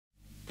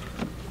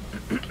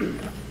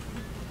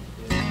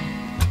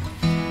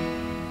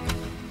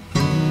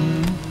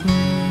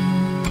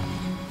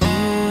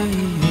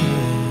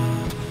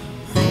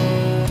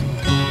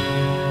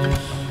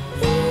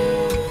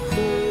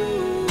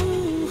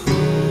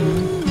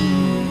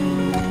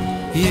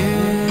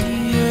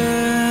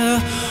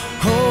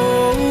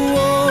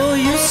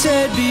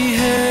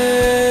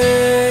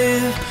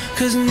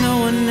Cause no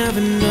one ever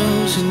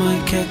knows who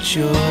might catch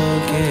your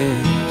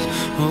gaze.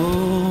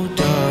 Oh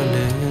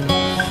darling,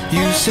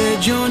 you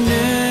said your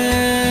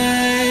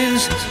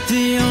name's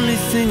the only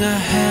thing I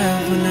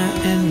have when I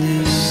end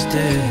this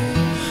day.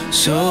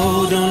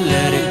 So don't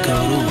let it go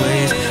to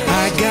waste.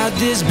 I got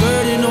this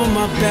burden on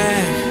my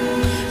back.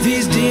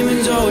 These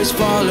demons always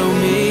follow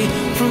me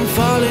from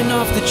falling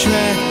off the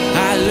track.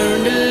 I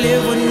learned to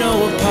live with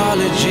no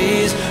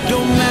apologies.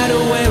 Don't matter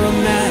where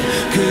I'm at,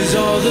 cause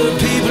all the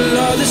people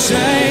are the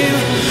same.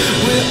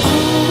 We're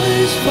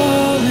always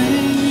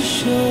falling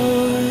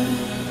short.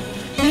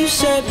 You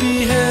said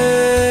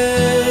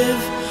behave,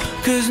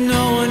 cause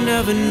no one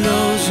ever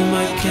knows who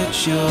might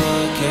catch your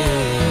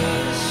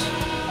gaze.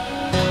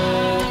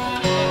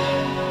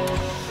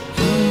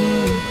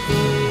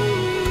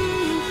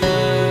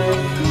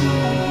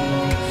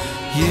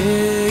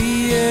 Yeah,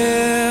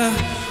 yeah.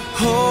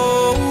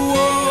 Oh,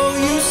 oh,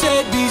 you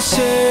said be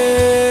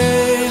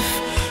safe,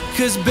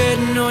 cause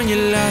betting on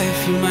your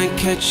life you might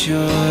catch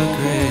your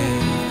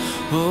grave.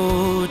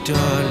 Oh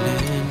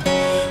darling,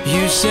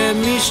 you set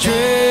me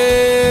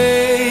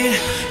straight,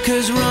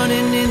 cause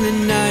running in the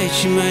night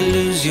you might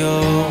lose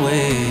your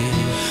way.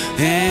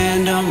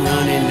 And I'm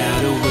running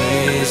out of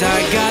ways.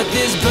 I got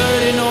this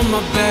burden on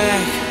my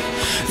back.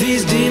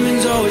 These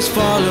demons always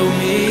follow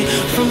me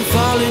from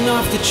falling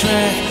off the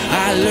track.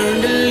 I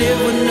learned to live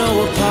with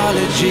no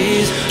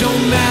apologies.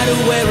 Don't matter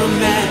where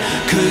I'm at,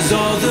 cause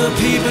all the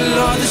people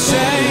are the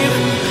same.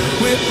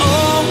 We're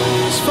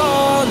always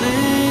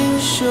falling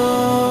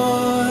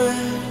short.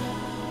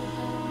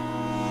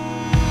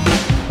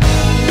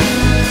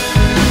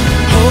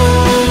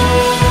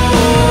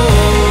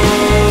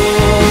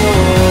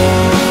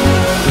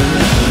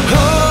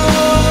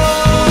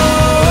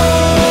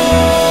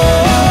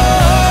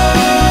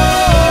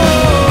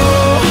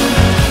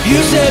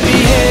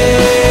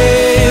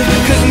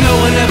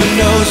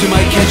 You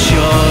might catch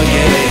your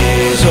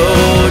gaze.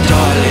 Oh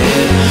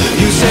darling,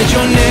 you said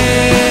your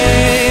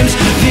name's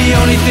the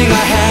only thing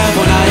I have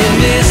when I end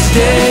this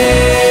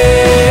day.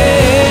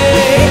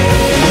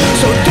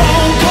 So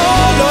don't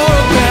call or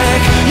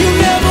back, you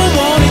never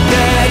wanted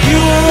that.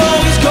 You were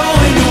always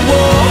going to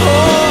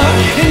war,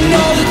 and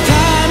all the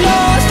time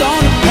lost on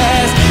the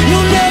past,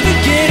 you'll never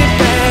get it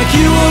back.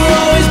 You were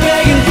always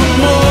begging for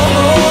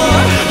more.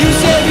 You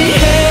said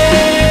behave.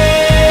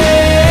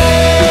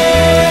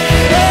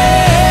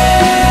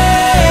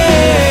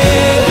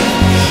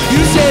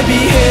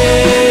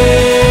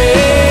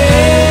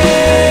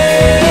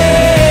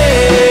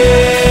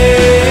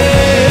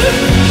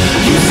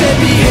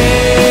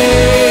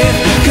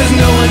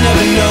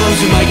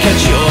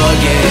 Catch your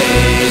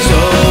gaze,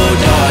 oh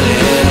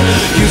darling.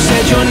 You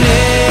said your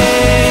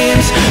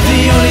name's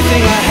the only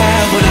thing I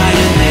have when I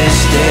end this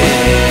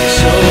day.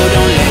 So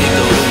don't let it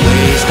go to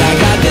waste. I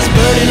got this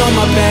burden on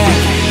my back.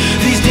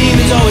 These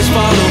demons always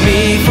follow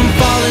me from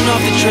falling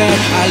off the track.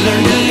 I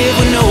learned to live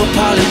with no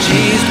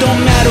apologies.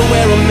 Don't matter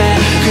where I'm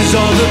at, cause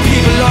all the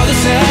people are the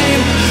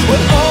same.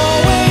 We're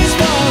always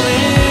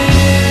falling.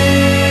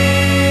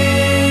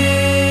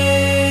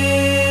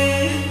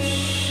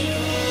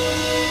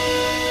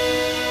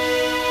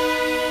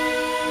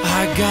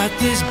 I got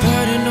this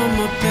burden on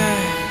my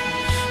back.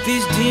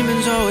 These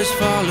demons always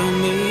follow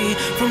me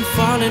from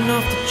falling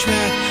off the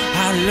track.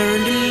 I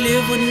learned to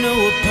live with no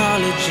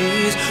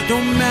apologies.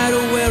 Don't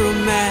matter where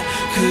I'm at,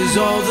 cause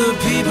all the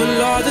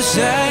people are the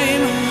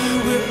same.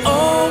 We're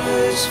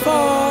always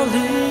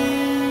falling.